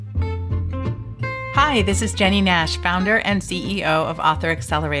Hi, this is Jenny Nash, founder and CEO of Author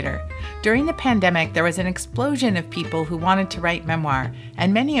Accelerator. During the pandemic, there was an explosion of people who wanted to write memoir,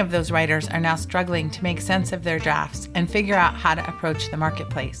 and many of those writers are now struggling to make sense of their drafts and figure out how to approach the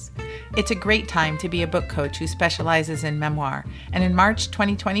marketplace. It's a great time to be a book coach who specializes in memoir, and in March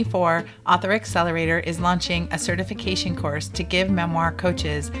 2024, Author Accelerator is launching a certification course to give memoir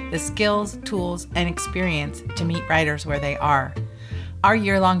coaches the skills, tools, and experience to meet writers where they are. Our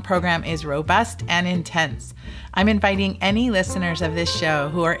year-long program is robust and intense. I'm inviting any listeners of this show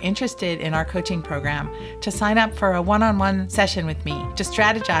who are interested in our coaching program to sign up for a one-on-one session with me to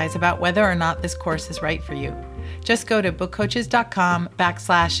strategize about whether or not this course is right for you. Just go to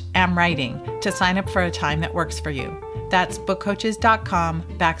bookcoaches.com/amwriting to sign up for a time that works for you. That's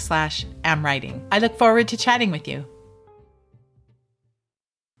bookcoaches.com/amwriting. I look forward to chatting with you.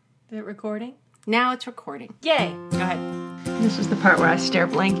 Is it recording? Now it's recording. Yay! Go ahead. This is the part where I stare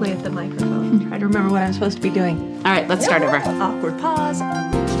blankly at the microphone. Try to remember what I'm supposed to be doing. All right, let's start over. Awkward pause.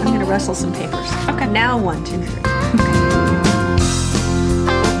 I'm going to rustle some papers. Okay. Now 1, 2, 3.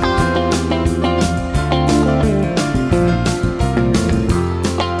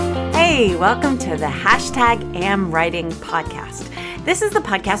 Hey, welcome to the #AmWriting podcast. This is the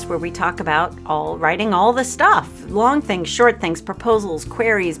podcast where we talk about writing all the stuff. Long things, short things, proposals,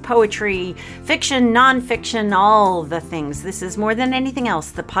 queries, poetry, fiction, nonfiction, all the things. This is more than anything else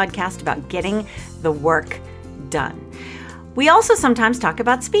the podcast about getting the work done. We also sometimes talk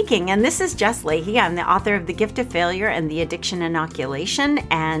about speaking, and this is Jess Leahy. I'm the author of The Gift of Failure and The Addiction Inoculation,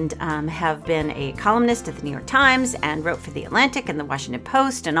 and have been a columnist at the New York Times and wrote for The Atlantic and The Washington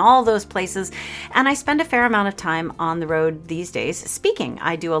Post and all those places. And I spend a fair amount of time on the road these days speaking.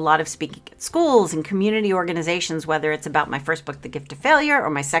 I do a lot of speaking at schools and community organizations, whether it's about my first book, The Gift of Failure, or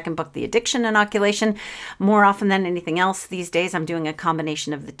my second book, The Addiction Inoculation. More often than anything else these days, I'm doing a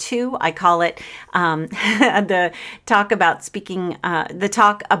combination of the two. I call it the talk about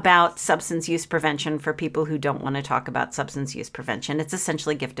substance use prevention for people who don't want to talk about substance use prevention. It's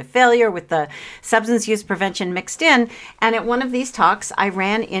essentially Gift of Failure with the substance use prevention mixed in. And at one of these talks, I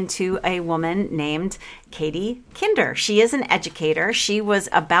ran into a woman named Katie Kinder. She is an educator. She was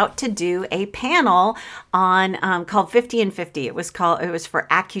about to do a panel on called 50 and 50. It was for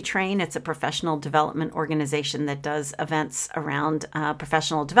AccuTrain. It's a professional development organization that does events around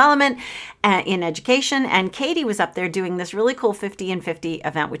professional development in education. And Katie was up there doing this really cool 50 and 50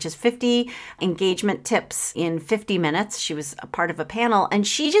 event, which is 50 engagement tips in 50 minutes. She was a part of a panel, and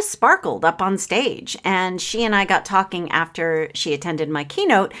she just sparkled up on stage. And she and I got talking after she attended my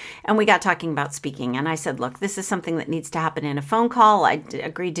keynote, and we got talking about speaking. And I said, look, this is something that needs to happen in a phone call. I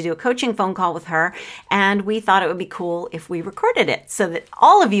agreed to do a coaching phone call with her, and we thought it would be cool if we recorded it so that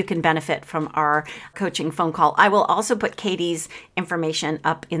all of you can benefit from our coaching phone call. I will also put Katie's information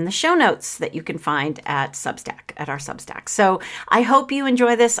up in the show notes that you can find at Substack, at our Substack. So I hope you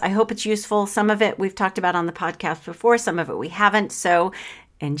enjoy this. I hope it's useful. Some of it we've talked about on the podcast before, some of it we haven't. So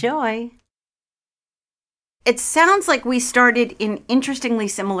enjoy. It sounds like we started in interestingly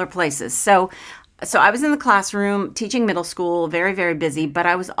similar places. So I was in the classroom teaching middle school, very, very busy, but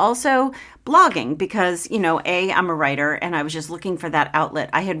I was also blogging because, I'm a writer and I was just looking for that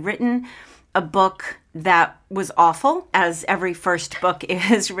outlet. I had written a book that was awful, as every first book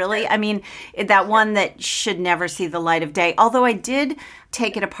is really. I mean, that one that should never see the light of day. Although I did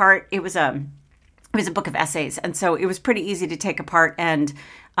take it apart. It was a book of essays. And so it was pretty easy to take apart and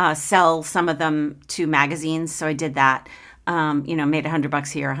sell some of them to magazines. So I did that. Made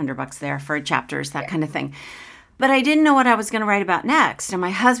 $100 here, $100 there for chapters, that kind of thing. But I didn't know what I was going to write about next. And my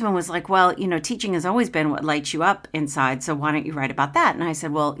husband was like, well, teaching has always been what lights you up inside. So why don't you write about that? And I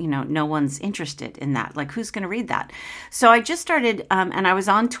said, well, no one's interested in that. Like, who's going to read that? So I just started, and I was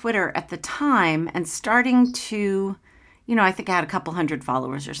on Twitter at the time and starting to, I think I had a couple hundred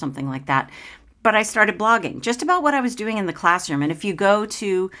followers or something like that. But I started blogging just about what I was doing in the classroom. And if you go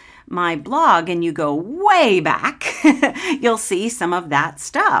to my blog and you go way back, you'll see some of that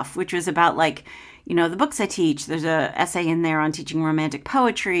stuff, which was about the books I teach. There's a essay in there on teaching romantic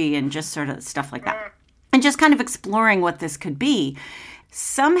poetry and just sort of stuff like that. And just kind of exploring what this could be.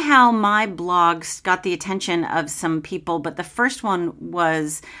 Somehow my blogs got the attention of some people, but the first one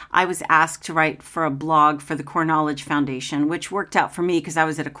was I was asked to write for a blog for the Core Knowledge Foundation, which worked out for me because I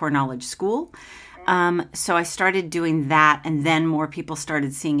was at a core knowledge school. So I started doing that, and then more people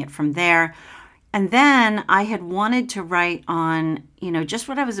started seeing it from there. And then I had wanted to write on, just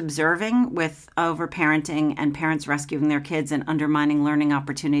what I was observing with overparenting and parents rescuing their kids and undermining learning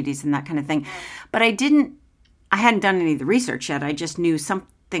opportunities and that kind of thing. But I hadn't done any of the research yet. I just knew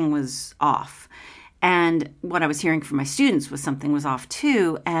something was off. And what I was hearing from my students was something was off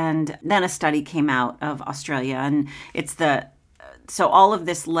too. And then a study came out of Australia, and so all of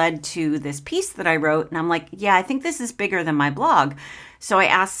this led to this piece that I wrote. And I'm like, yeah, I think this is bigger than my blog. So I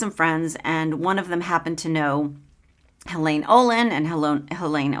asked some friends, and one of them happened to know Helene Olin, and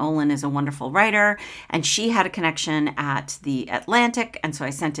Helene Olin is a wonderful writer, and she had a connection at the Atlantic, and so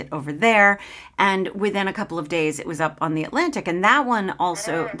I sent it over there, and within a couple of days it was up on the Atlantic, and that one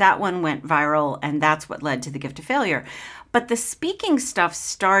went viral, and that's what led to The Gift of Failure. But the speaking stuff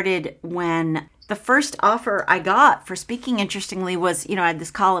started when the first offer I got for speaking, interestingly, was, I had this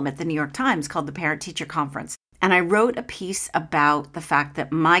column at the New York Times called The Parent-Teacher Conference. And I wrote a piece about the fact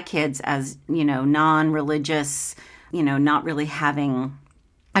that my kids, as, non-religious, not really having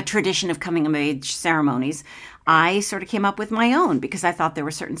a tradition of coming of age ceremonies, I sort of came up with my own because I thought there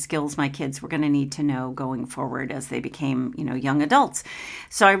were certain skills my kids were going to need to know going forward as they became, young adults.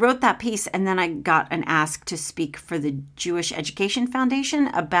 So I wrote that piece, and then I got an ask to speak for the Jewish Education Foundation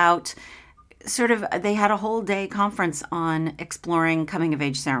about they had a whole day conference on exploring coming of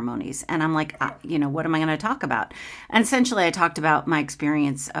age ceremonies. And I'm like, what am I going to talk about? And essentially I talked about my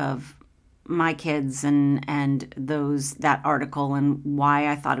experience of my kids and that article, and why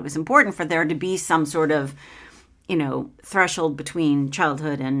I thought it was important for there to be some sort of, threshold between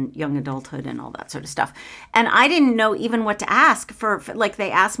childhood and young adulthood and all that sort of stuff. And I didn't know even what to ask for like,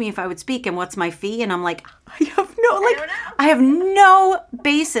 they asked me if I would speak and what's my fee. And I'm like, I have no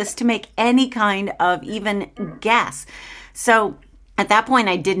basis to make any kind of even guess. So at that point,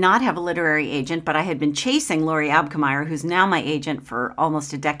 I did not have a literary agent, but I had been chasing Lori Abkemeyer, who's now my agent for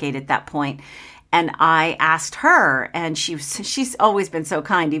almost a decade at that point. And I asked her, and she's always been so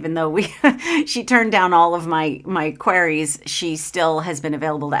kind, even though she turned down all of my queries. She still has been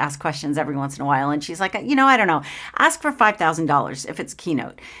available to ask questions every once in a while. And she's like, I don't know, ask for $5,000 if it's a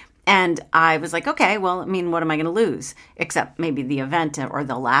keynote. And I was like, okay, well, what am I going to lose? Except maybe the event, or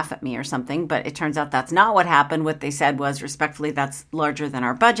they'll laugh at me or something. But it turns out that's not what happened. What they said was, respectfully, that's larger than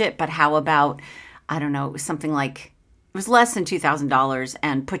our budget. But how about, I don't know, something like, it was less than $2,000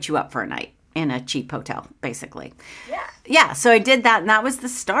 and put you up for a night in a cheap hotel, basically. Yeah. So I did that, and that was the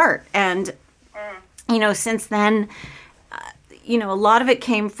start. And, since then, a lot of it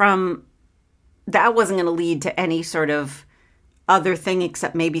came from, that wasn't going to lead to any sort of other thing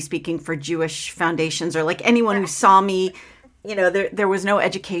except maybe speaking for Jewish foundations, or like anyone who saw me, there was no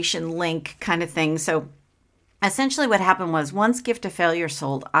education link kind of thing. So essentially what happened was, once Gift of Failure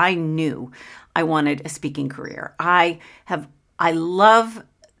sold, I knew I wanted a speaking career. I love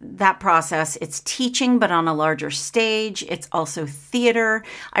that process. It's teaching, but on a larger stage. It's also theater.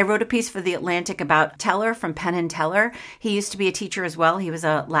 I wrote a piece for The Atlantic about Teller from Penn and Teller. He used to be a teacher as well. He was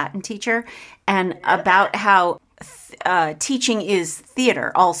a Latin teacher, and about how teaching is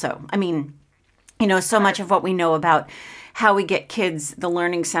theater also. So much of what we know about how we get kids, the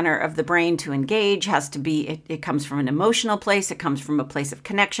learning center of the brain, to engage has to be, it comes from an emotional place. It comes from a place of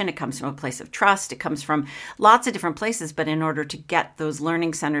connection. It comes from a place of trust. It comes from lots of different places. But in order to get those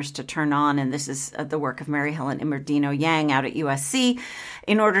learning centers to turn on, and this is the work of Mary Helen Immerdino Yang out at USC,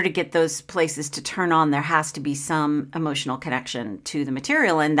 in order to get those places to turn on, there has to be some emotional connection to the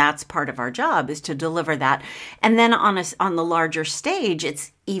material. And that's part of our job, is to deliver that. And then on the larger stage,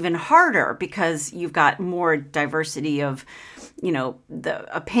 it's even harder because you've got more diversity of, the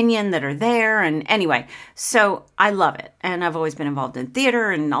opinion that are there. And anyway, so I love it. And I've always been involved in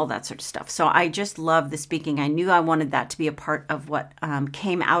theater and all that sort of stuff. So I just love the speaking. I knew I wanted that to be a part of what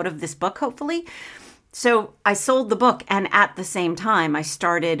came out of this book, hopefully. So I sold the book. And at the same time, I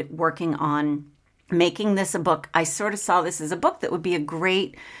started working on making this a book. I sort of saw this as a book that would be a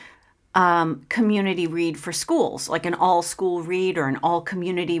great community read for schools, like an all school read or an all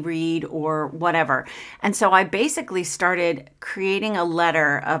community read or whatever. And so I basically started creating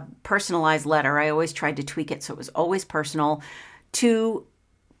a personalized letter. I always tried to tweak it so it was always personal, to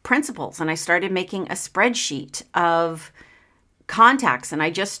principals. And I started making a spreadsheet of contacts. And I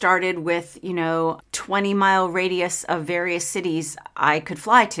just started with, 20-mile radius of various cities I could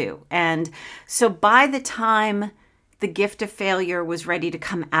fly to. And so by the time The Gift of Failure was ready to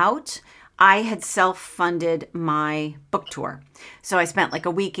come out, I had self-funded my book tour. So I spent like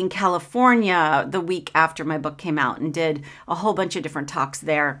a week in California the week after my book came out and did a whole bunch of different talks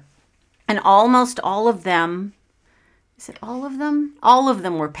there. And almost all of them, is it all of them? All of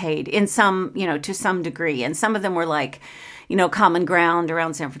them were paid in some, to some degree. And some of them were like, common ground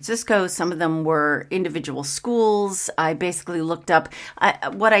around San Francisco. Some of them were individual schools. I basically looked up,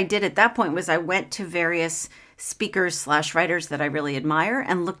 what I did at that point was I went to various speakers/writers that I really admire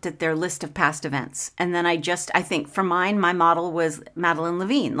and looked at their list of past events. And then I think for mine, my model was Madeline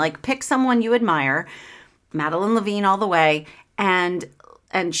Levine. Like, pick someone you admire, Madeline Levine all the way, and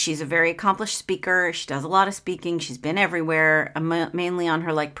she's a very accomplished speaker. She does a lot of speaking. She's been everywhere, mainly on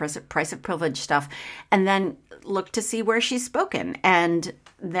her like price of privilege stuff. And then look to see where she's spoken, and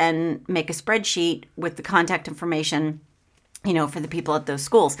then make a spreadsheet with the contact information, for the people at those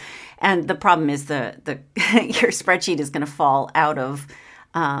schools. And the problem is the your spreadsheet is going to fall out of.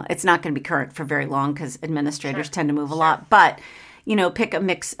 It's not going to be current for very long because administrators tend to move a lot, but. Pick a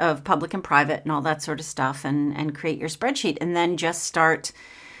mix of public and private and all that sort of stuff and create your spreadsheet, and then just start.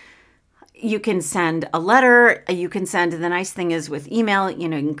 You can send a letter. The nice thing is with email, you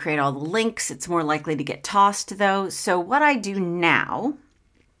can create all the links. It's more likely to get tossed though. So what I do now,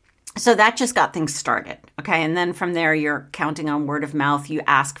 so that just got things started. Okay. And then from there, you're counting on word of mouth. You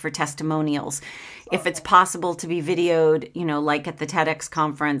ask for testimonials. If it's possible to be videoed, like at the TEDx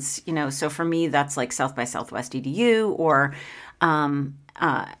conference, so for me, that's like South by Southwest EDU or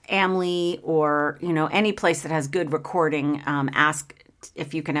AMLE or, any place that has good recording, ask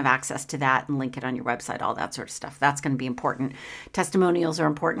if you can have access to that and link it on your website, all that sort of stuff. That's going to be important. Testimonials are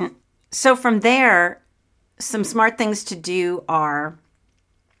important. So from there, some smart things to do are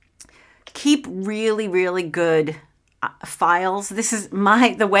keep really, really good files. This is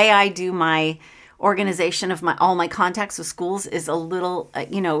the way I do my organization of all my contacts with schools is a little,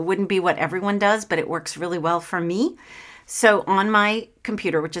 it wouldn't be what everyone does, but it works really well for me. So on my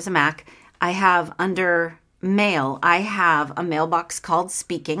computer, which is a Mac, I have under mail, I have a mailbox called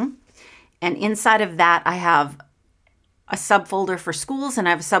Speaking. And inside of that, I have a subfolder for schools and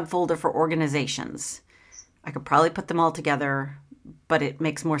I have a subfolder for organizations. I could probably put them all together, but it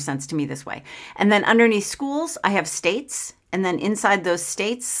makes more sense to me this way. And then underneath schools, I have states. And then inside those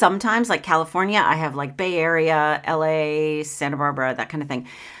states, sometimes like California, I have like Bay Area, LA, Santa Barbara, that kind of thing.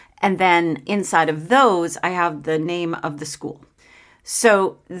 And then inside of those, I have the name of the school.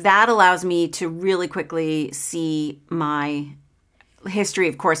 So that allows me to really quickly see my history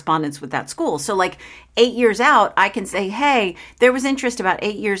of correspondence with that school. So like 8 years out, I can say, hey, there was interest about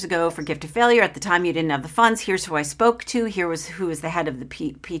 8 years ago for Gift of Failure. At the time, you didn't have the funds. Here's who I spoke to. Here was who was the head of the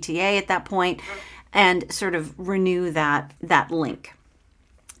PTA at that point, and sort of renew that link.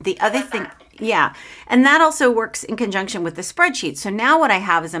 The other thing, yeah, and that also works in conjunction with the spreadsheet. So now what I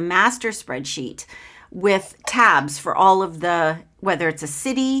have is a master spreadsheet with tabs for all of whether it's a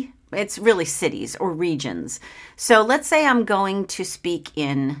city, it's really cities or regions. So let's say I'm going to speak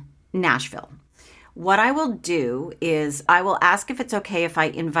in Nashville. What I will do is I will ask if it's okay if I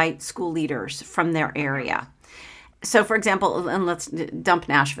invite school leaders from their area. So for example, and let's dump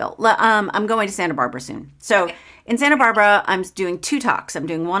Nashville. I'm going to Santa Barbara soon. So in Santa Barbara, I'm doing 2 talks. I'm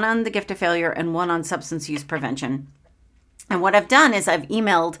doing one on the gift of failure and one on substance use prevention. And what I've done is I've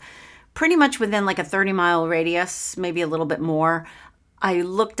emailed pretty much within like a 30-mile radius, maybe a little bit more. I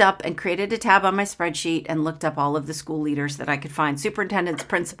looked up and created a tab on my spreadsheet and looked up all of the school leaders that I could find, superintendents,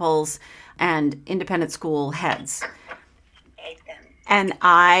 principals, and independent school heads. And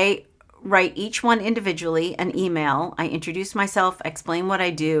I write each one individually an email. I introduce myself, explain what I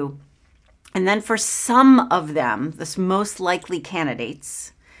do. And then for some of them, the most likely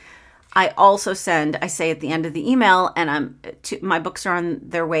candidates, I also I say at the end of the email, and my books are on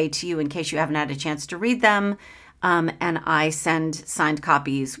their way to you in case you haven't had a chance to read them. And I send signed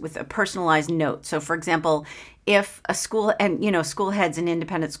copies with a personalized note. So for example, if a school, and school heads in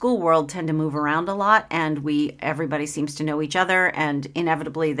independent school world tend to move around a lot, and everybody seems to know each other, and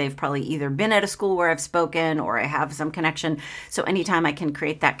inevitably they've probably either been at a school where I've spoken or I have some connection. So anytime I can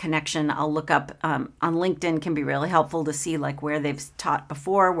create that connection, I'll look up on LinkedIn. Can be really helpful to see like where they've taught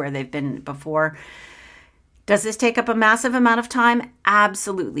before, where they've been before. Does this take up a massive amount of time?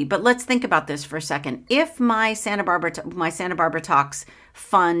 Absolutely. But let's think about this for a second. If my Santa Barbara talks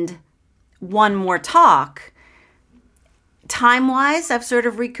fund one more talk, time-wise, I've sort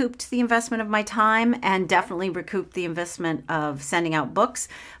of recouped the investment of my time and definitely recouped the investment of sending out books.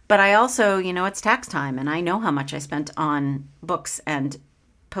 But I also, it's tax time, and I know how much I spent on books and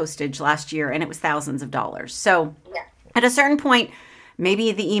postage last year, and it was thousands of dollars. So at a certain point,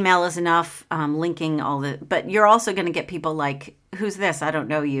 maybe the email is enough, linking but you're also going to get people like, who's this? I don't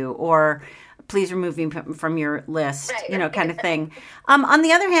know you. Or please remove me from your list, kind of thing. On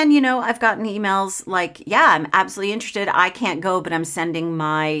the other hand, I've gotten emails like, yeah, I'm absolutely interested. I can't go, but I'm sending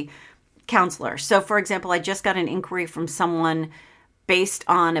my counselor. So for example, I just got an inquiry from someone based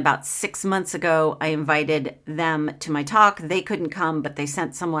on about 6 months ago, I invited them to my talk. They couldn't come, but they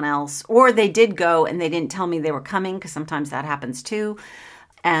sent someone else, or they did go and they didn't tell me they were coming, because sometimes that happens too.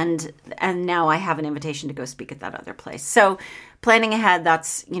 And now I have an invitation to go speak at that other place. So planning ahead,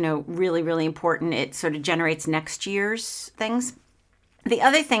 that's, really, really important. It sort of generates next year's things. The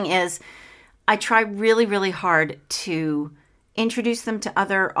other thing is I try really, really hard to introduce them to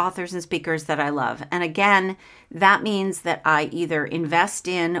other authors and speakers that I love. And again, that means that I either invest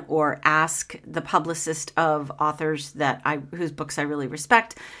in or ask the publicist of authors whose books I really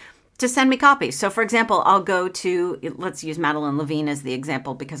respect to send me copies. So for example, I'll go to, let's use Madeline Levine as the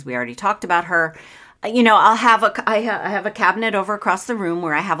example because we already talked about her. I have a cabinet over across the room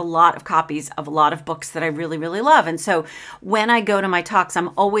where I have a lot of copies of a lot of books that I really, really love. And so when I go to my talks, I'm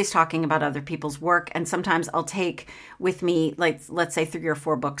always talking about other people's work. And sometimes I'll take with me, like, let's say 3 or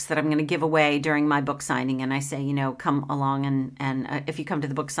 4 books that I'm going to give away during my book signing. And I say, come along and if you come to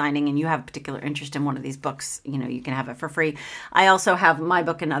the book signing and you have a particular interest in one of these books, you can have it for free. I also have my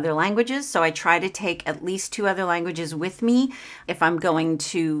book in other languages. So I try to take at least 2 other languages with me. If I'm going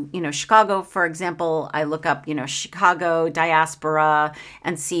to, Chicago, for example, I look up, Chicago diaspora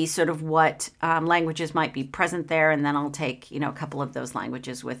and see sort of what languages might be present there. And then I'll take, a couple of those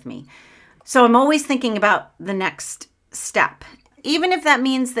languages with me. So I'm always thinking about the next step, even if that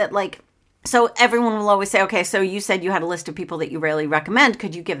means that so everyone will always say, okay, so you said you had a list of people that you rarely recommend.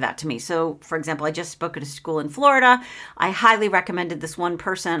 Could you give that to me? So for example, I just spoke at a school in Florida. I highly recommended this one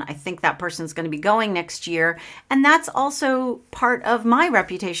person. I think that person's going to be going next year. And that's also part of my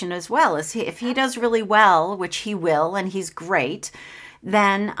reputation as well. If he does really well, which he will, and he's great,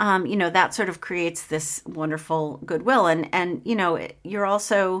 then, that sort of creates this wonderful goodwill. And you're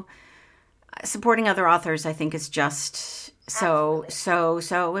also supporting other authors, I think, is just so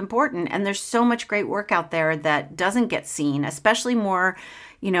important. And there's so much great work out there that doesn't get seen, especially more,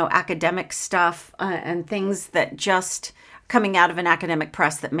 academic stuff and things that just coming out of an academic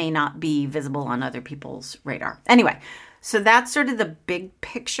press that may not be visible on other people's radar. Anyway, so that's sort of the big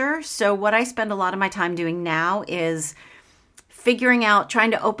picture. So what I spend a lot of my time doing now is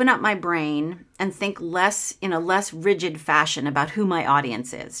trying to open up my brain and think in a less rigid fashion about who my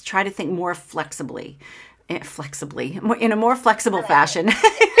audience is. Try to think more flexibly, in a more flexible fashion.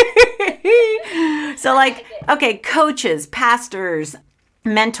 So okay, coaches, pastors,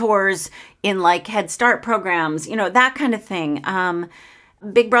 mentors in Head Start programs, that kind of thing.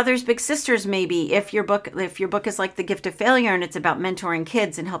 Big brothers, big sisters, maybe if your book is like The Gift of Failure and it's about mentoring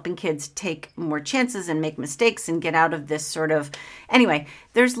kids and helping kids take more chances and make mistakes and get out of this sort of, anyway,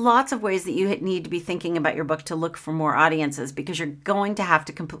 there's lots of ways that you need to be thinking about your book to look for more audiences, because you're going to have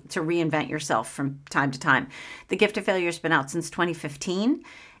to reinvent yourself from time to time. The Gift of Failure has been out since 2015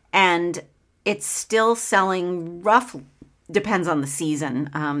 and it's still selling depends on the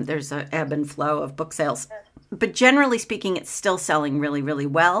season. There's an ebb and flow of book sales. But generally speaking, it's still selling really, really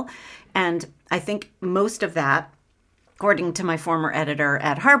well. And I think most of that, according to my former editor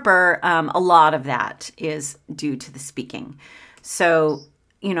at Harper, a lot of that is due to the speaking. So,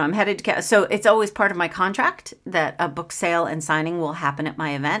 I'm headed to, so it's always part of my contract that a book sale and signing will happen at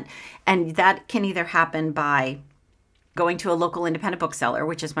my event. And that can either happen by going to a local independent bookseller,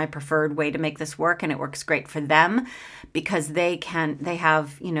 which is my preferred way to make this work. And it works great for them because they're going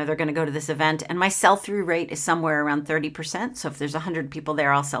to go to this event and my sell-through rate is somewhere around 30%. So if there's 100 people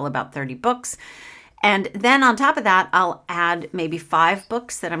there, I'll sell about 30 books. And then on top of that, I'll add maybe 5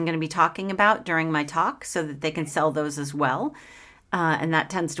 books that I'm going to be talking about during my talk so that they can sell those as well. And that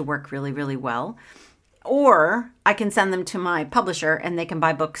tends to work really, really well. Or I can send them to my publisher and they can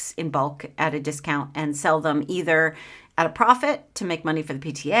buy books in bulk at a discount and sell them either at a profit to make money for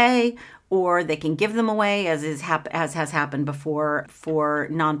the PTA, or they can give them away as has happened before for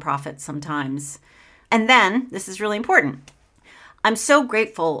nonprofits sometimes. And then, this is really important, I'm so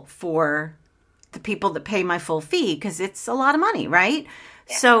grateful for the people that pay my full fee because it's a lot of money, right?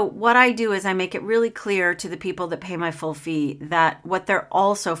 Yeah. So what I do is I make it really clear to the people that pay my full fee that what they're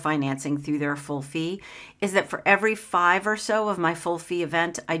also financing through their full fee is that for every 5 or so of my full fee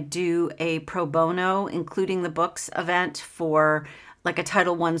event, I do a pro bono, including the books event for like a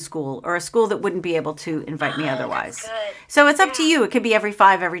Title I school or a school that wouldn't be able to invite me otherwise. So it's up to you. It could be every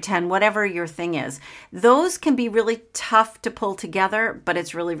 5, every 10, whatever your thing is. Those can be really tough to pull together, but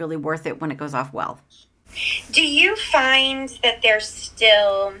it's really, really worth it when it goes off well. Do you find that there's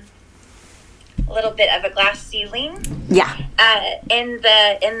still a little bit of a glass ceiling? Yeah. In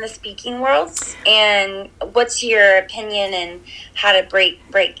the speaking world? And what's your opinion and how to break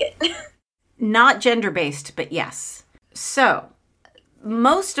it? Not gender-based, but yes. So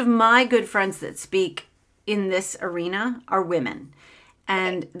most of my good friends that speak in this arena are women.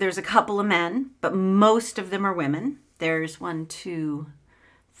 And there's a couple of men, but most of them are women. There's 1, 2,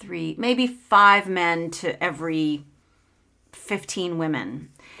 3, maybe 5 men to every 15 women.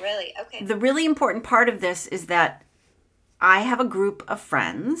 Really? Okay. The really important part of this is that I have a group of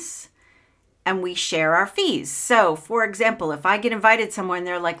friends and we share our fees. So, for example, if I get invited somewhere and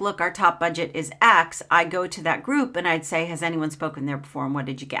they're like, look, our top budget is X, I go to that group and I'd say, has anyone spoken there before and what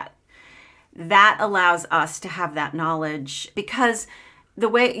did you get? That allows us to have that knowledge because the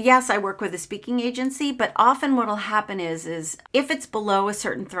way, yes, I work with a speaking agency, but often what'll happen is if it's below a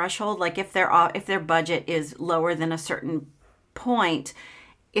certain threshold, like if their budget is lower than a certain point,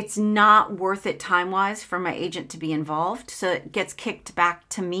 it's not worth it time-wise for my agent to be involved. So it gets kicked back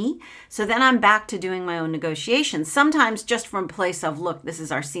to me. So then I'm back to doing my own negotiations, sometimes just from a place of, look, this is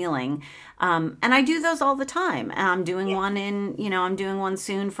our ceiling. And I do those all the time. And I'm doing I'm doing one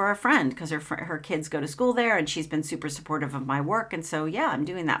soon for a friend because her kids go to school there and she's been super supportive of my work. And so, yeah, I'm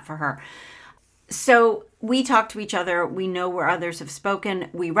doing that for her. So we talk to each other. We know where others have spoken.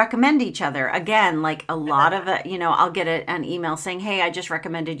 We recommend each other. Again, like a lot of it, I'll get an email saying, hey, I just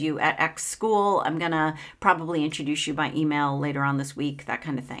recommended you at X school. I'm going to probably introduce you by email later on this week, that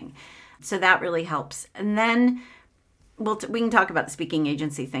kind of thing. So that really helps. And then we can talk about the speaking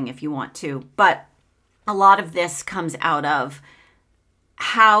agency thing if you want to. But a lot of this comes out of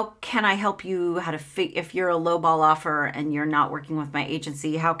how can I help you if you're a lowball offer and you're not working with my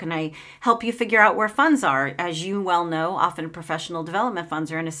agency, how can I help you figure out where funds are? As you well know, often professional development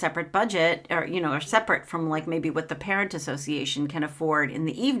funds are in a separate budget or are separate from like maybe what the parent association can afford in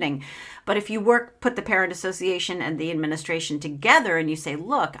the evening. But if you put the parent association and the administration together and you say,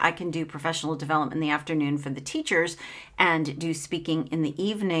 look, I can do professional development in the afternoon for the teachers and do speaking in the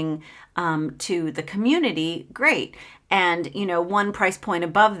evening to the community, great. And, one price point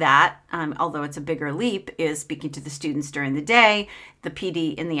above that, although it's a bigger leap, is speaking to the students during the day, the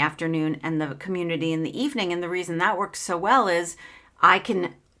PD in the afternoon, and the community in the evening. And the reason that works so well is I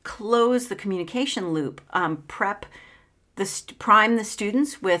can close the communication loop, prime the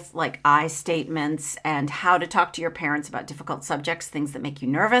students with like I statements and how to talk to your parents about difficult subjects, things that make you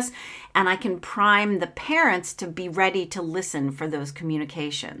nervous. And I can prime the parents to be ready to listen for those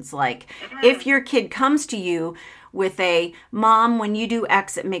communications. Like if your kid comes to you with a mom, when you do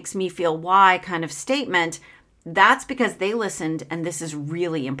X, it makes me feel Y kind of statement, that's because they listened and this is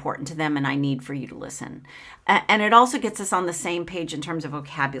really important to them and I need for you to listen. And it also gets us on the same page in terms of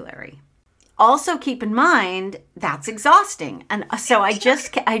vocabulary. Also keep in mind, that's exhausting. And so I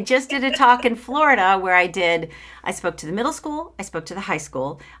just did a talk in Florida where I spoke to the middle school, I spoke to the high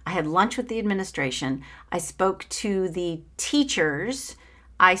school, I had lunch with the administration, I spoke to the teachers,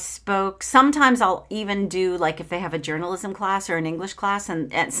 sometimes I'll even do like if they have a journalism class or an English class.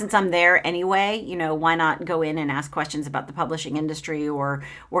 And since I'm there anyway, why not go in and ask questions about the publishing industry or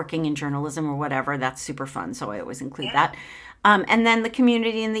working in journalism or whatever. That's super fun. So I always include that. And then the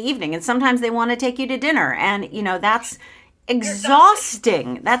community in the evening. And sometimes they want to take you to dinner. And, that's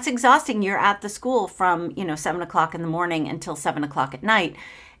exhausting. That's exhausting. You're at the school from, 7 o'clock in the morning until 7 o'clock at night.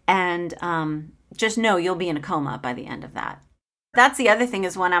 And just know you'll be in a coma by the end of that. That's the other thing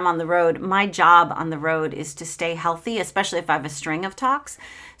is when I'm on the road, my job on the road is to stay healthy, especially if I have a string of talks.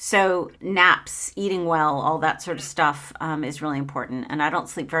 So naps, eating well, all that sort of stuff is really important. And I don't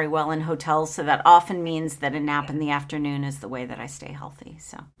sleep very well in hotels, so that often means that a nap in the afternoon is the way that I stay healthy.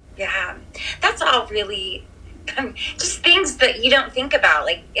 So yeah, that's all really just things that you don't think about.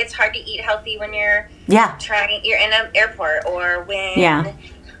 Like it's hard to eat healthy when you're in an airport or when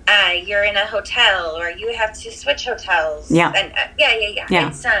you're in a hotel or you have to switch hotels. Yeah. And, yeah.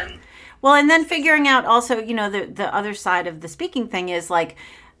 It's, well, and then figuring out also, the other side of the speaking thing is like,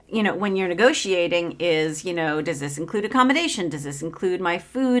 when you're negotiating is, does this include accommodation? Does this include my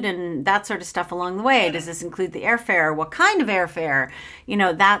food and that sort of stuff along the way? Does this include the airfare? What kind of airfare?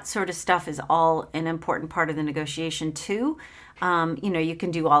 That sort of stuff is all an important part of the negotiation too. You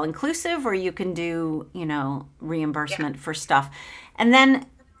can do all inclusive or you can do, reimbursement for stuff. And then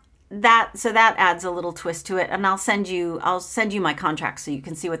that adds a little twist to it. And I'll send you my contracts so you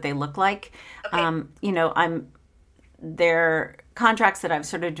can see what they look like. Okay. They're contracts that I've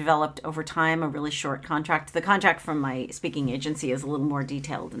sort of developed over time, a really short contract. The contract from my speaking agency is a little more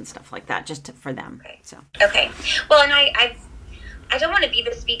detailed and stuff like that, just for them. Okay. So. Okay. Well, and I don't want to be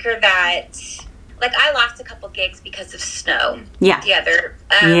the speaker that, like, I lost a couple gigs because of snow. Yeah. The other.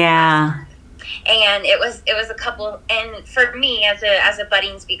 And it was a couple, and for me as a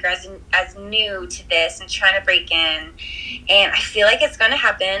budding speaker, as new to this and trying to break in, and I feel like it's going to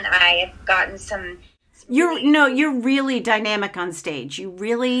happen. I have gotten some. You're really dynamic on stage. You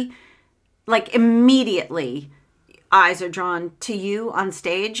really like immediately eyes are drawn to you on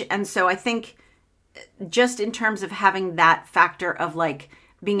stage. And so I think just in terms of having that factor of like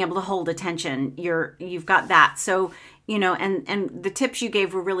being able to hold attention, you've got that. So, and the tips you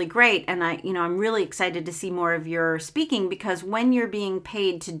gave were really great. And I'm really excited to see more of your speaking, because when you're being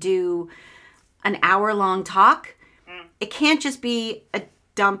paid to do an hour-long talk, it can't just be a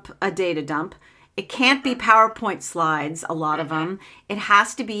data dump. It can't be PowerPoint slides, a lot of them. It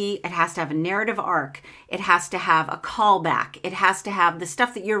has to have a narrative arc. It has to have a callback. It has to have the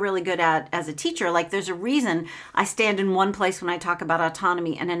stuff that you're really good at as a teacher. Like, there's a reason I stand in one place when I talk about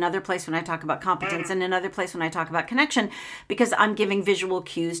autonomy, and another place when I talk about competence, and another place when I talk about connection, because I'm giving visual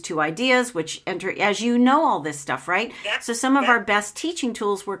cues to ideas, which enter, as you know, all this stuff, right? Yeah. So some of our best teaching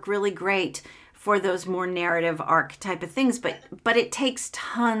tools work really great for those more narrative arc type of things, but it takes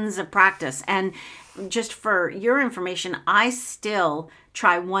tons of practice. And just for your information, I still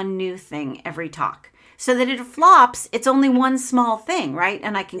try one new thing every talk, so that if it flops, it's only one small thing, right?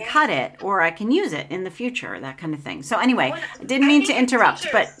 And I can cut it, or I can use it in the future, that kind of thing. So anyway, I didn't mean to interrupt,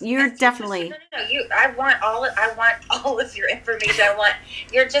 but you're definitely... No. I want all of your information.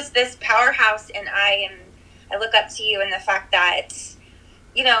 You're just this powerhouse, and I look up to you, and the fact that,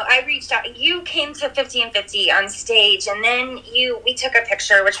 I reached out. You came to 50 and 50 on stage, and then we took a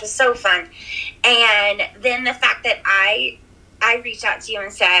picture, which was so fun. And then the fact that I reached out to you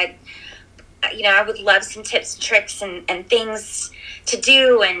and said, I would love some tips and tricks and things to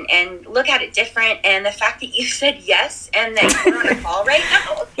do and look at it different. And the fact that you said yes and that you're on a call right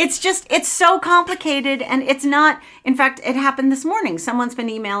now. It's so complicated, and it's not. In fact, it happened this morning. Someone's been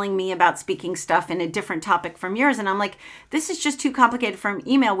emailing me about speaking stuff in a different topic from yours. And I'm like, this is just too complicated from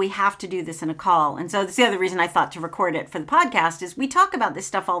email. We have to do this in a call. And so that's the other reason I thought to record it for the podcast, is we talk about this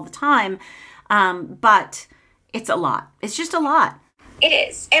stuff all the time. But it's a lot. It's just a lot. It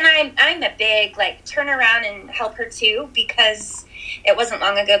is. And I'm a big, turn around and help her too, because it wasn't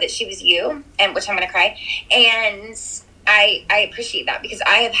long ago that she was you, and which I'm going to cry. And I appreciate that, because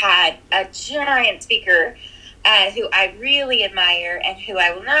I have had a giant speaker who I really admire, and who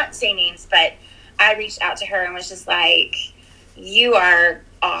I will not say names, but I reached out to her and was just like, you are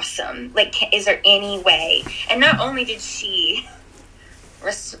awesome. Is there any way? And not only did she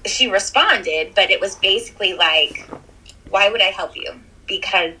responded, but it was basically like, why would I help you?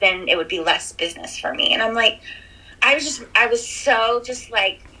 Because then it would be less business for me. And I'm like, I was so just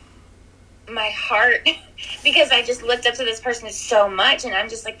like, my heart, because I just looked up to this person so much, and I'm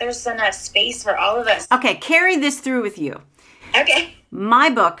just like, there's enough space for all of us. Okay, carry this through with you. Okay. My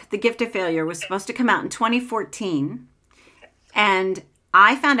book, The Gift of Failure, was supposed to come out in 2014, and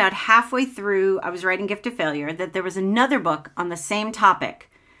I found out halfway through I was writing Gift of Failure that there was another book on the same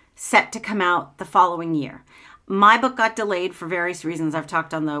topic set to come out the following year. My book got delayed for various reasons. I've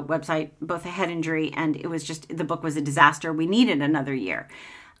talked on the website, both a head injury, and it was just, the book was a disaster. We needed another year.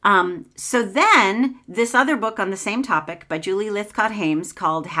 So then this other book on the same topic by Julie Lythcott-Haims,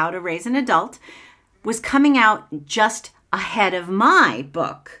 called How to Raise an Adult, was coming out just ahead of my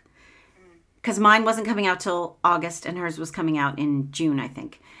book, because mine wasn't coming out till August and hers was coming out in June, I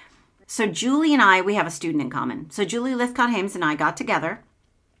think. So Julie and I, we have a student in common. So Julie Lythcott-Haims and I got together,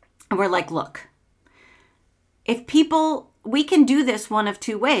 and we're like, look, we can do this one of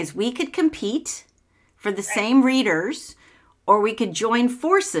two ways. We could compete for the same readers, or we could join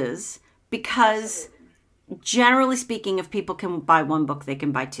forces, because generally speaking, if people can buy one book, they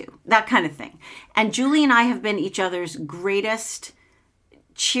can buy two, that kind of thing. And Julie and I have been each other's greatest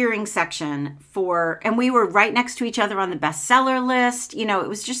cheering section and we were right next to each other on the bestseller list. It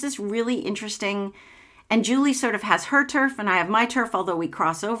was just this really interesting, and Julie sort of has her turf and I have my turf, although we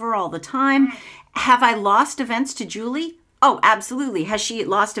cross over all the time. Have I lost events to Julie? Oh, absolutely. Has she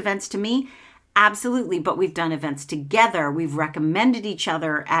lost events to me? Absolutely. But we've done events together. We've recommended each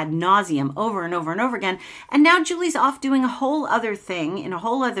other ad nauseum over and over and over again. And now Julie's off doing a whole other thing in a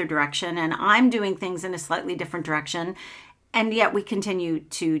whole other direction, and I'm doing things in a slightly different direction. And yet we continue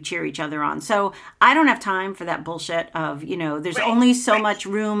to cheer each other on. So I don't have time for that bullshit of, there's only so much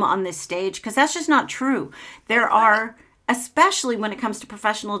room on this stage, because that's just not true. There are, especially when it comes to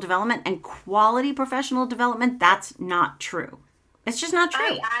professional development and quality professional development, that's not true. It's just not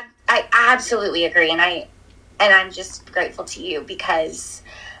true. I absolutely agree. And I'm just grateful to you, because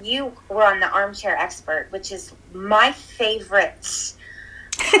you were on the Armchair Expert, which is my favorite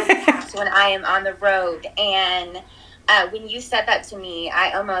podcast when I am on the road. And when you said that to me,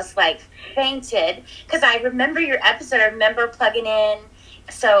 I almost fainted, because I remember your episode. I remember plugging in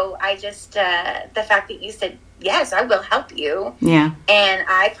so I just, the fact that you said, yes, I will help you. Yeah. And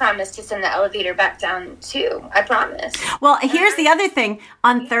I promised to send the elevator back down too. I promise. Well, here's the other thing.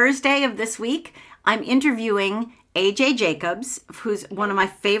 On Thursday of this week, I'm interviewing AJ Jacobs, who's one of my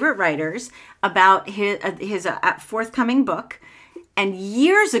favorite writers, about his forthcoming book. And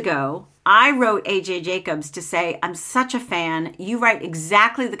years ago, I wrote AJ Jacobs to say, I'm such a fan. You write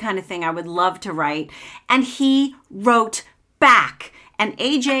exactly the kind of thing I would love to write. And he wrote back. And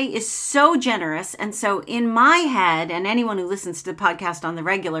AJ is so generous. And so in my head, and anyone who listens to the podcast on the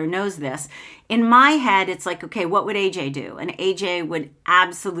regular knows this, in my head, it's like, okay, what would AJ do? And AJ would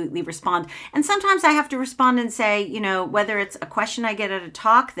absolutely respond. And sometimes I have to respond and say, you know, whether it's a question I get at a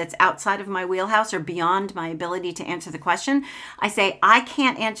talk that's outside of my wheelhouse or beyond my ability to answer the question, I say, I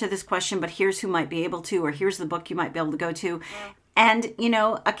can't answer this question, but here's who might be able to, or here's the book you might be able to go to. And, you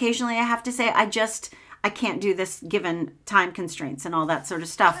know, occasionally I have to say, I can't do this given time constraints and all that sort of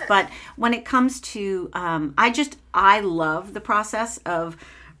stuff. Sure. But when it comes to, I love the process of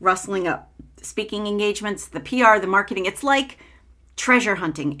rustling up speaking engagements, the PR, the marketing. It's like treasure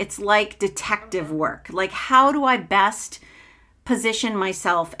hunting. It's like detective work. Like, how do I best position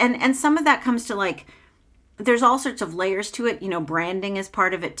myself? And some of that comes to like, there's all sorts of layers to it. You know, branding is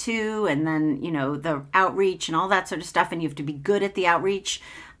part of it too. And then, you know, the outreach and all that sort of stuff. And you have to be good at the outreach.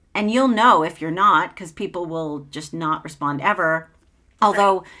 And you'll know if you're not, because people will just not respond ever.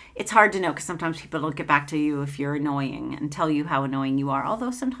 Although it's hard to know, because sometimes people don't get back to you if you're annoying and tell you how annoying you are.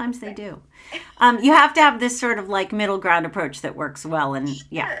 Although sometimes they do. You have to have this sort of like middle ground approach that works well. And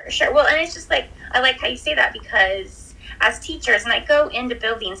yeah. Sure. Well, and it's just like, I like how you say that, because as teachers, and I go into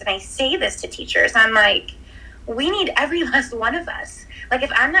buildings and I say this to teachers, I'm like, we need every last one of us. Like,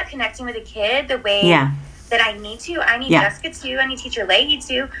 if I'm not connecting with a kid the way that I need to, I need Jessica to, I need teacher Leahy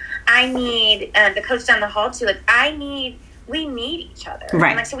to, I need the coach down the hall to, like, we need each other. Right.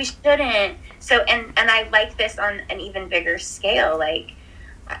 And like, so we shouldn't, and I like this on an even bigger scale. Like,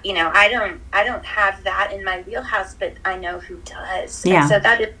 you know, I don't have that in my wheelhouse, but I know who does. Yeah. And so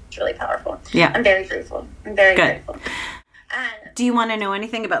that is really powerful. Yeah. I'm very grateful. I'm very grateful. Do you want to know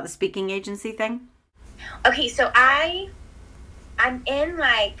anything about the speaking agency thing? Okay, so I'm in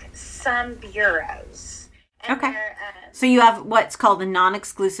like some bureaus. Okay. So you have what's called a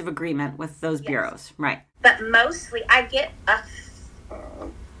non-exclusive agreement with those bureaus, right? But mostly I get a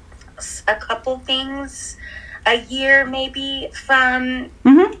couple things a year maybe from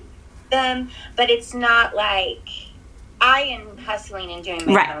them, but it's not like I am hustling and doing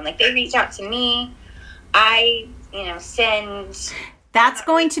my own. Like, they reach out to me, I, you know, send... That's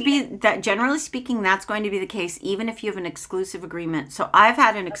going to be, that generally speaking, that's going to be the case even if you have an exclusive agreement. So I've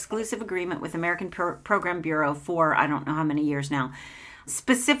had an exclusive agreement with American Program Bureau for I don't know how many years now,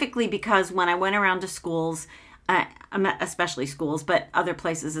 specifically because when I went around to schools, especially schools, but other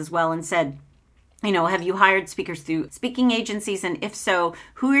places as well, and said, you know, have you hired speakers through speaking agencies? And if so,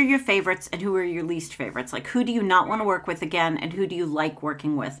 who are your favorites and who are your least favorites? Like, who do you not want to work with again and who do you like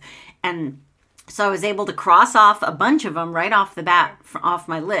working with? And so I was able to cross off a bunch of them right off the bat off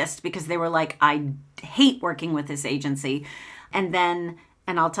my list, because they were like, I hate working with this agency. And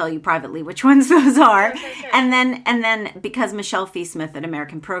I'll tell you privately which ones those are. Sure. And then because Michelle Fee-Smith at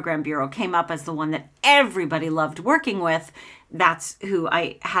American Program Bureau came up as the one that everybody loved working with, that's who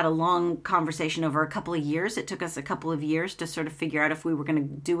I had a long conversation over a couple of years. It took us a couple of years to sort of figure out if we were going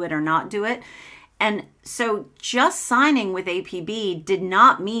to do it or not do it. And so just signing with APB did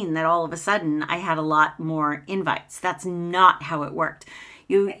not mean that all of a sudden I had a lot more invites. That's not how it worked.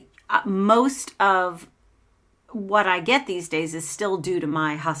 Most of what I get these days is still due to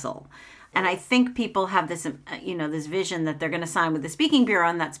my hustle. And I think people have this, this vision that they're going to sign with the speaking bureau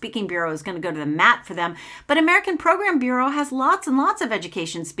and that speaking bureau is going to go to the mat for them. But American Program Bureau has lots and lots of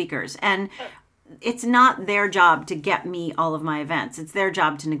education speakers. And it's not their job to get me all of my events. It's their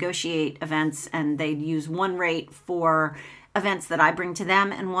job to negotiate events, and they use one rate for events that I bring to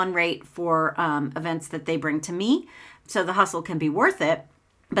them and one rate for events that they bring to me. So the hustle can be worth it,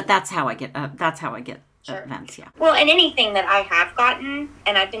 but that's how I get events. Yeah. Well, and anything that I have gotten,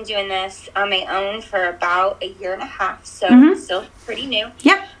 and I've been doing this on my own for about a year and a half, so it's still pretty new.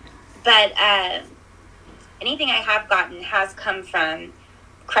 Yep. But anything I have gotten has come from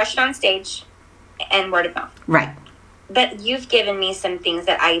Crushed on Stage and word of mouth. Right. But you've given me some things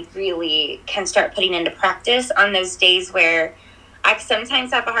that I really can start putting into practice on those days where I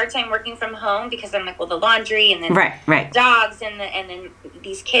sometimes have a hard time working from home because I'm like, well, the laundry and then dogs and then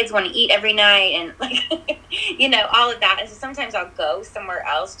these kids want to eat every night and like, all of that. And so sometimes I'll go somewhere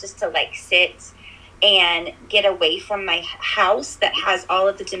else just to like sit and get away from my house that has all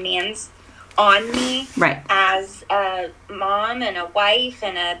of the demands on me right. as a mom and a wife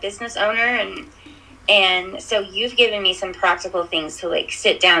and a business owner, and so you've given me some practical things to like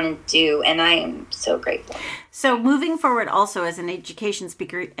sit down and do, and I am so grateful. So moving forward also as an education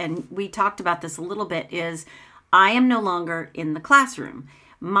speaker, and we talked about this a little bit, is I am no longer in the classroom.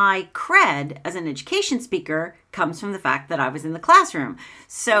 My cred as an education speaker comes from the fact that I was in the classroom.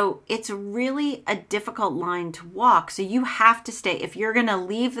 So it's really a difficult line to walk. So you have to stay. If you're going to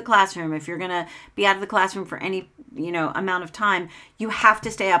leave the classroom, if you're going to be out of the classroom for any, amount of time, you have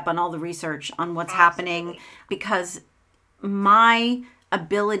to stay up on all the research on what's happening, because my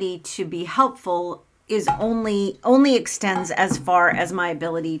ability to be helpful is only extends as far as my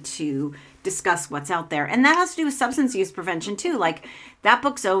ability to discuss what's out there. And that has to do with substance use prevention too. Like, that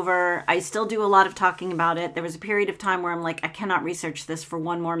book's over. I still do a lot of talking about it. There was a period of time where I'm like, I cannot research this for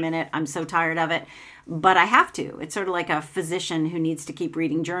one more minute. I'm so tired of it. But I have to. It's sort of like a physician who needs to keep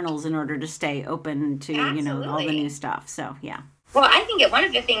reading journals in order to stay open to, all the new stuff. So, yeah. Well, I think one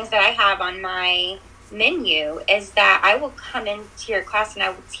of the things that I have on my menu is that I will come into your class and I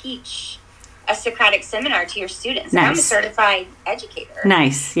will teach a Socratic seminar to your students. Nice. I'm a certified educator.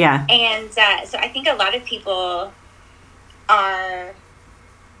 Nice, yeah. And so I think a lot of people are,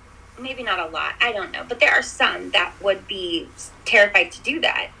 maybe not a lot, I don't know, but there are some that would be terrified to do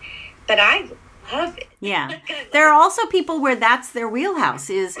that. But I love it. Yeah. There are also people where that's their wheelhouse.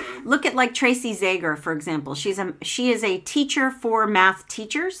 Is look at like Tracy Zager, for example. She is a teacher for math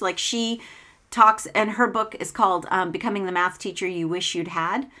teachers. Like, she talks, and her book is called Becoming the Math Teacher You Wish You'd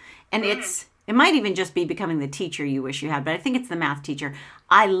Had. And it might even just be Becoming the Teacher You Wish You Had, but I think it's the Math Teacher.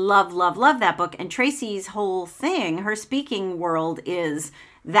 I love, love, love that book. And Tracy's whole thing, her speaking world, is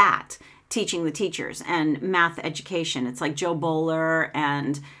that, teaching the teachers and math education. It's like Joe Bowler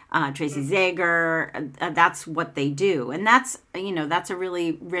and Tracy Zager. That's what they do. And that's a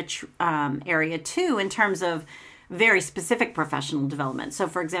really rich area too in terms of very specific professional development. So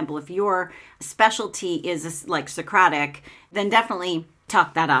for example, if your specialty is like Socratic, then definitely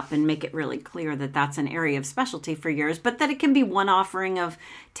talk that up and make it really clear that that's an area of specialty for yours, but that it can be one offering of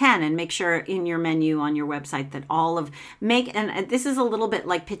 10, and make sure in your menu on your website that and this is a little bit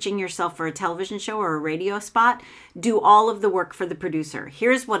like pitching yourself for a television show or a radio spot. Do all of the work for the producer.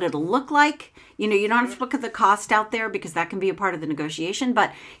 Here's what it'll look like. You don't have to look at the cost out there, because that can be a part of the negotiation,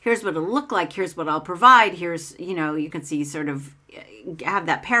 but here's what it'll look like. Here's what I'll provide. Here's, you can see sort of have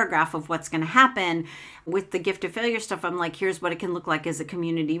that paragraph of what's going to happen. With the gift of failure stuff, I'm like, here's what it can look like as a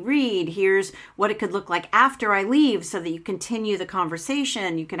community read. Here's what it could look like after I leave, so that you continue the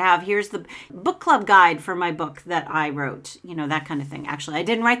conversation. You could have, here's the book club guide for my book that I wrote, that kind of thing. Actually, I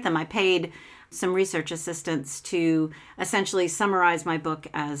didn't write them. I paid some research assistants to essentially summarize my book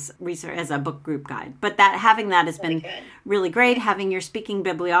as a book group guide. But having that has been really great. Having your speaking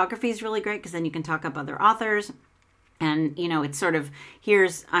bibliography is really great, because then you can talk up other authors. And, it's sort of,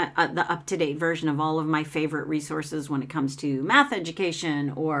 here's the up-to-date version of all of my favorite resources when it comes to math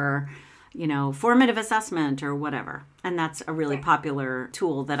education or, formative assessment or whatever. And that's a really popular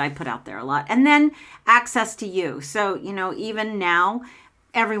tool that I put out there a lot. And then access to you. So, even now,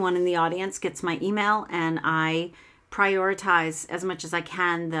 everyone in the audience gets my email, and I prioritize as much as I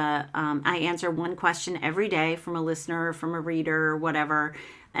can. I answer one question every day from a listener, from a reader, or whatever.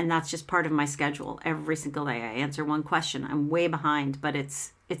 And that's just part of my schedule. Every single day I answer one question. I'm way behind, but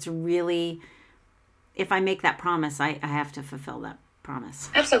it's really, if I make that promise, I have to fulfill that promise.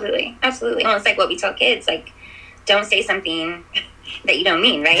 Absolutely. Absolutely. Well, it's like what we tell kids, like, don't say something that you don't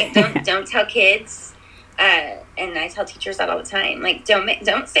mean, right? Don't tell kids. And I tell teachers that all the time. Like,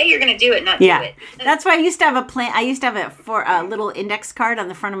 don't say you're going to do it, not do it. That's why I used to have a plan. I used to have a little index card on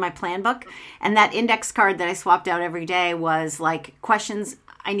the front of my plan book. And that index card that I swapped out every day was like questions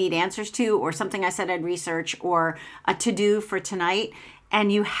I need answers to, or something I said I'd research, or a to-do for tonight.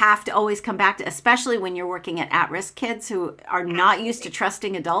 And you have to always come back to, especially when you're working at-risk kids who are not used to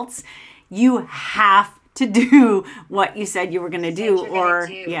trusting adults, you have to do what you said you were going to do.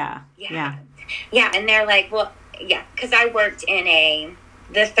 Yeah. And they're like, well, yeah, because I worked in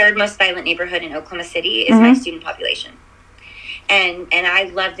the third most violent neighborhood in Oklahoma City is my student population. And I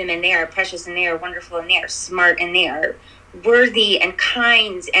love them, and they are precious, and they are wonderful, and they are smart, and they are worthy and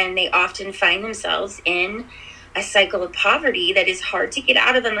kind, and they often find themselves in a cycle of poverty that is hard to get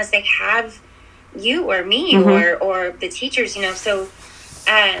out of unless they have you or me or the teachers, So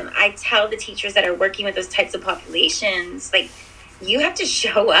I tell the teachers that are working with those types of populations, like, you have to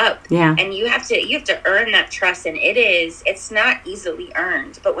show up, and you have to earn that trust, and it's not easily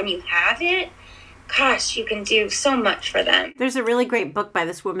earned, but when you have it, gosh, you can do so much for them. There's a really great book by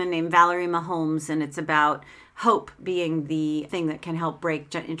this woman named Valerie Mahomes, and it's about hope being the thing that can help break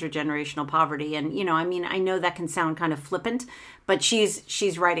intergenerational poverty. And, I know that can sound kind of flippant, but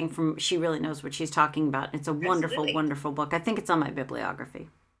she's writing she really knows what she's talking about. It's a wonderful, wonderful book. I think it's on my bibliography.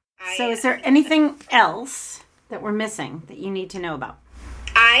 So is there anything else that we're missing that you need to know about?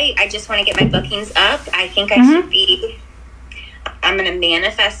 I just want to get my bookings up. I think I should be... I'm going to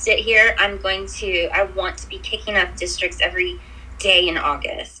manifest it here. I want to be kicking up districts every day in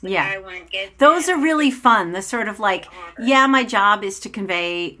August. Yeah. Those are really fun. The sort of like, my job is to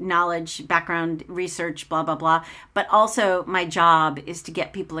convey knowledge, background, research, blah, blah, blah. But also my job is to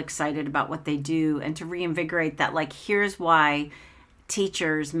get people excited about what they do and to reinvigorate that, like, here's why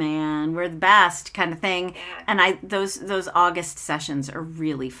teachers, man, we're the best kind of thing. Yeah. And those August sessions are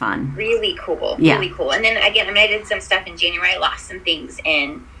really fun. Really cool. Yeah. Really cool. And then again, I did some stuff in January. I lost some things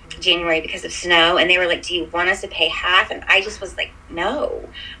in January because of snow, and they were like, do you want us to pay half? And I just was like, no,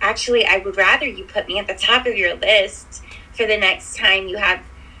 actually I would rather you put me at the top of your list for the next time you have,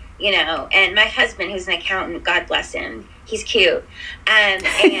 and my husband, who's an accountant, God bless him, he's cute, but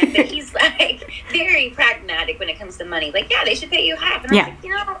he's like very pragmatic when it comes to money. Like, yeah, they should pay you half. And I was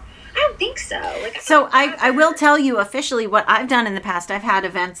like, I don't think so. I will tell you officially what I've done in the past. I've had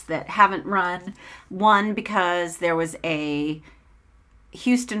events that haven't run. One, because there was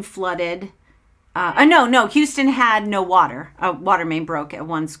Houston flooded. Houston had no water. A water main broke at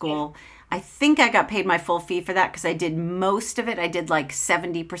one school. I think I got paid my full fee for that because I did most of it. I did like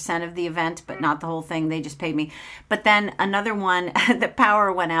 70% of the event, but not the whole thing. They just paid me. But then another one, the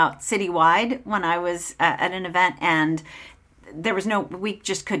power went out citywide when I was at an event, and we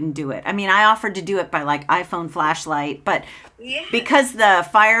just couldn't do it. I offered to do it by like iPhone flashlight, but because the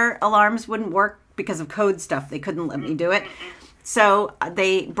fire alarms wouldn't work because of code stuff, they couldn't let me do it. So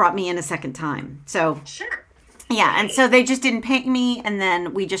they brought me in a second time. So sure. Yeah, and so they just didn't pay me, and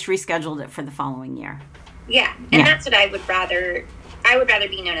then we just rescheduled it for the following year. Yeah, and that's what I would rather. I would rather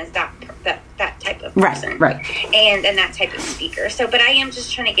be known as that type of person, right, and that type of speaker. So, but I am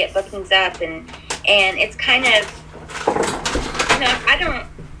just trying to get bookings up, and it's kind of,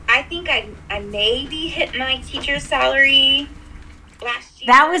 I think I maybe hit my teacher's salary last year.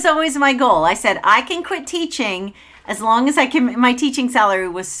 That was always my goal. I said I can quit teaching as long as I can. My teaching salary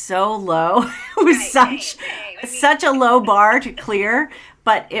was so low. It was such a low bar to clear.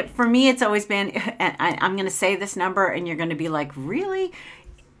 But for me, it's always been, and I'm going to say this number, and you're going to be like, really?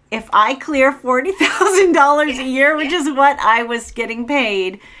 If I clear $40,000 a year, which is what I was getting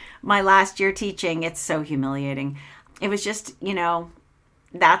paid my last year teaching, it's so humiliating. It was just,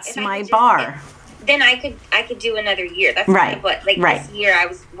 that's my bar. Then I could do another year. That's kind of what, this year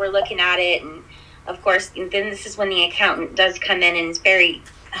we're looking at it, and of course, then this is when the accountant does come in and is very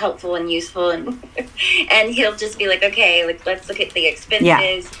helpful and useful, and he'll just be like, okay, let's look at the expenses.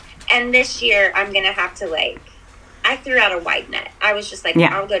 Yeah. And this year I'm gonna have to I threw out a wide net. I was just like,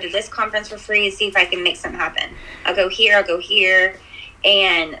 I'll go to this conference for free and see if I can make something happen. I'll go here,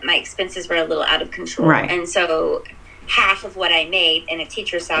 and my expenses were a little out of control. Right. And so half of what I made in a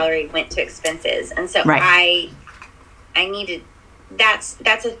teacher's salary went to expenses, and so I needed. That's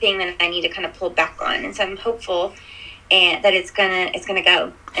a thing that I need to kind of pull back on, and so I'm hopeful and that it's gonna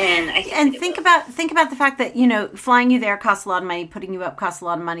go. And think about the fact that flying you there costs a lot of money, putting you up costs a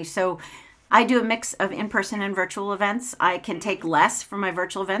lot of money. So I do a mix of in-person and virtual events. I can take less for my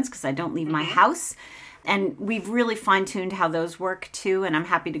virtual events because I don't leave my house, and we've really fine-tuned how those work too. And I'm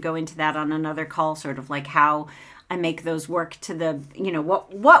happy to go into that on another call, sort of like how I make those work to the,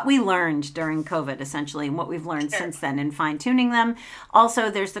 what we learned during COVID, essentially, and what we've learned since then in fine-tuning them. Also,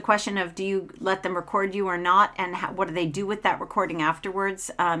 there's the question of, do you let them record you or not? And what do they do with that recording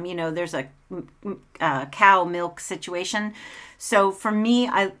afterwards? There's a cow milk situation. So for me,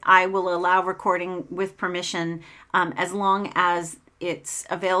 I will allow recording with permission as long as it's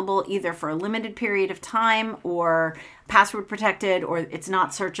available either for a limited period of time or password protected, or it's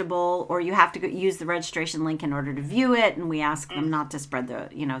not searchable, or you have to use the registration link in order to view it, and we ask them not to spread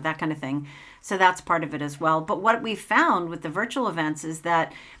that kind of thing. So that's part of it as well. But what we found with the virtual events is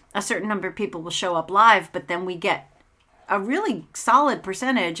that a certain number of people will show up live, but then we get a really solid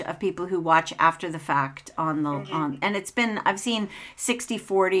percentage of people who watch after the fact and it's been, I've seen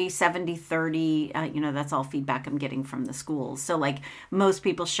 60-40, 70-30, that's all feedback I'm getting from the schools. So most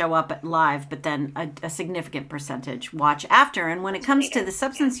people show up at live, but then a significant percentage watch after. And when it comes to the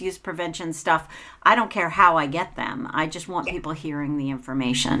substance use prevention stuff, I don't care how I get them. I just want people hearing the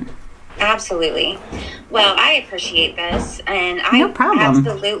information. Absolutely. Well, I appreciate this, and I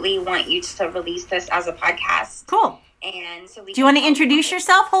absolutely want you to release this as a podcast. Cool. And so do you want to introduce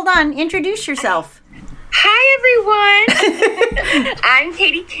yourself? Hold on. Introduce yourself. Hi, everyone. I'm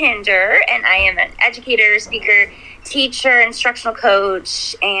Katie Kinder, and I am an educator, speaker, teacher, instructional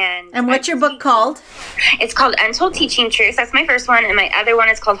coach, and what's your book called? It's called Untold Teaching Truths. That's my first one, and my other one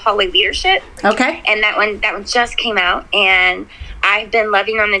is called Hallway Leadership. Okay. And that one just came out, and I've been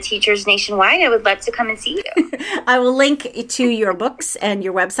loving on the teachers nationwide. I would love to come and see you. I will link to your books and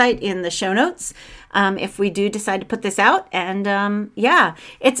your website in the show notes if we do decide to put this out. And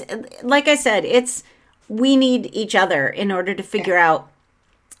it's like I said, we need each other in order to figure out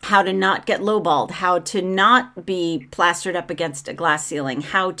how to not get lowballed, how to not be plastered up against a glass ceiling,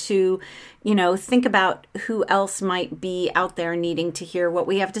 how to, think about who else might be out there needing to hear what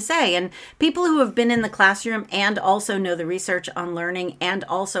we have to say. And people who have been in the classroom and also know the research on learning and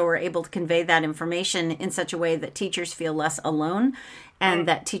also are able to convey that information in such a way that teachers feel less alone and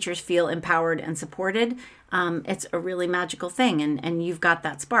that teachers feel empowered and supported. It's a really magical thing. And you've got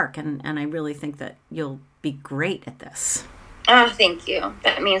that spark. And I really think that you'll be great at this. Oh, thank you.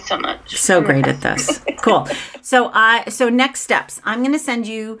 That means so much. So great at this. Cool. So next steps. I'm going to send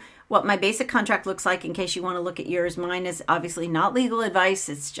you what my basic contract looks like in case you want to look at yours. Mine is obviously not legal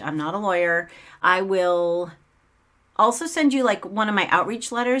advice. I'm not a lawyer. I will also send you like one of my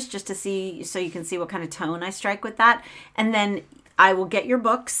outreach letters just to see, so you can see what kind of tone I strike with that. And then I will get your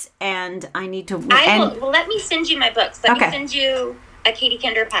books, and I need to. Let me send you my books. Let me send you a Katie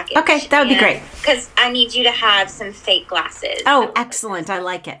Kinder package. Okay, that would be great. Because I need you to have some fake glasses. Oh, excellent. I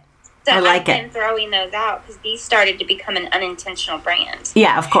like it. So I've been throwing those out because these started to become an unintentional brand.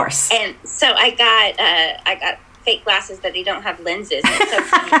 Yeah, of course. And so I got fake glasses that they don't have lenses. And it's so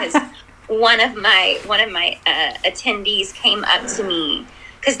funny because one of my attendees came up to me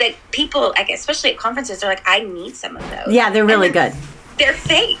because people, like, especially at conferences, they're like, I need some of those. Yeah, they're really good. They're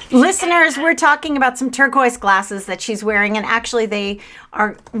fake. Listeners, we're talking about some turquoise glasses that she's wearing, and actually they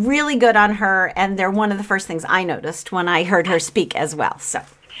are really good on her, and they're one of the first things I noticed when I heard her speak as well. So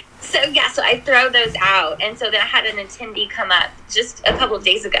I throw those out, and so then I had an attendee come up just a couple of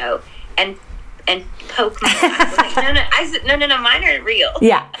days ago and poke my glasses. Like, no. I said, no, mine are real.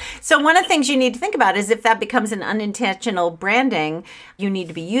 Yeah. So one of the things you need to think about is if that becomes an unintentional branding, you need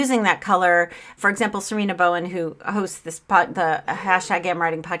to be using that color. For example, Serena Bowen, who hosts the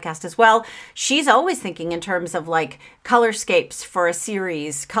 #AmWriting podcast as well, she's always thinking in terms of like colorscapes for a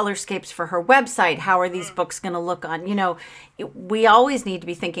series, colorscapes for her website. How are these books going to look on, we always need to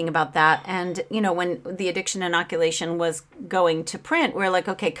be thinking about that. And, when the addiction inoculation was going to print, we're like,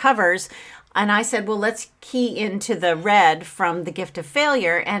 okay, covers. And I said, well, let's key into the red from The Gift of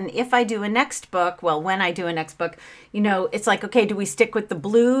Failure. And if I do a next book, when I do a next book, it's like, okay, do we stick with the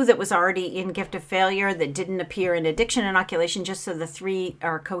blue that was already in Gift of Failure that didn't appear in Addiction Inoculation just so the three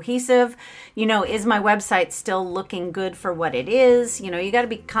are cohesive? Is my website still looking good for what it is? You got to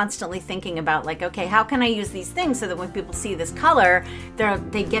be constantly thinking about like, okay, how can I use these things so that when people see this color,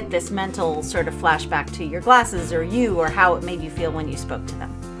 they get this mental sort of flashback to your glasses or you or how it made you feel when you spoke to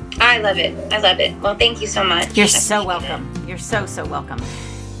them. I love it. Well, thank you so much. You're so welcome. You're so welcome.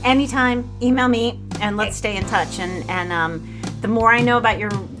 Anytime, email me and let's stay in touch. And the more I know about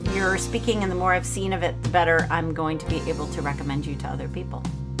your speaking and the more I've seen of it, the better I'm going to be able to recommend you to other people.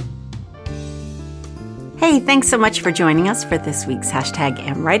 Hey, thanks so much for joining us for this week's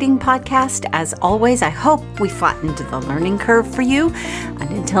 #AmWriting podcast. As always, I hope we flattened the learning curve for you. And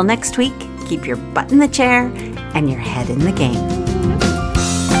until next week, keep your butt in the chair and your head in the game.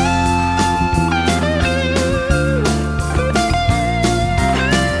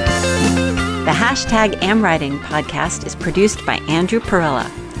 The #AmWriting podcast is produced by Andrew Perella.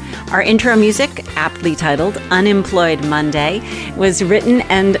 Our intro music, aptly titled Unemployed Monday, was written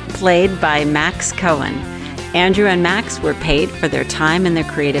and played by Max Cohen. Andrew and Max were paid for their time and their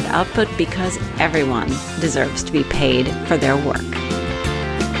creative output because everyone deserves to be paid for their work.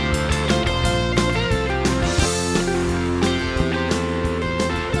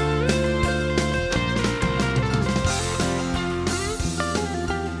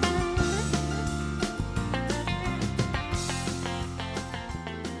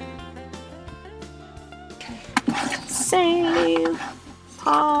 Save,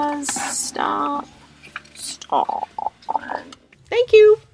 pause, stop. Thank you.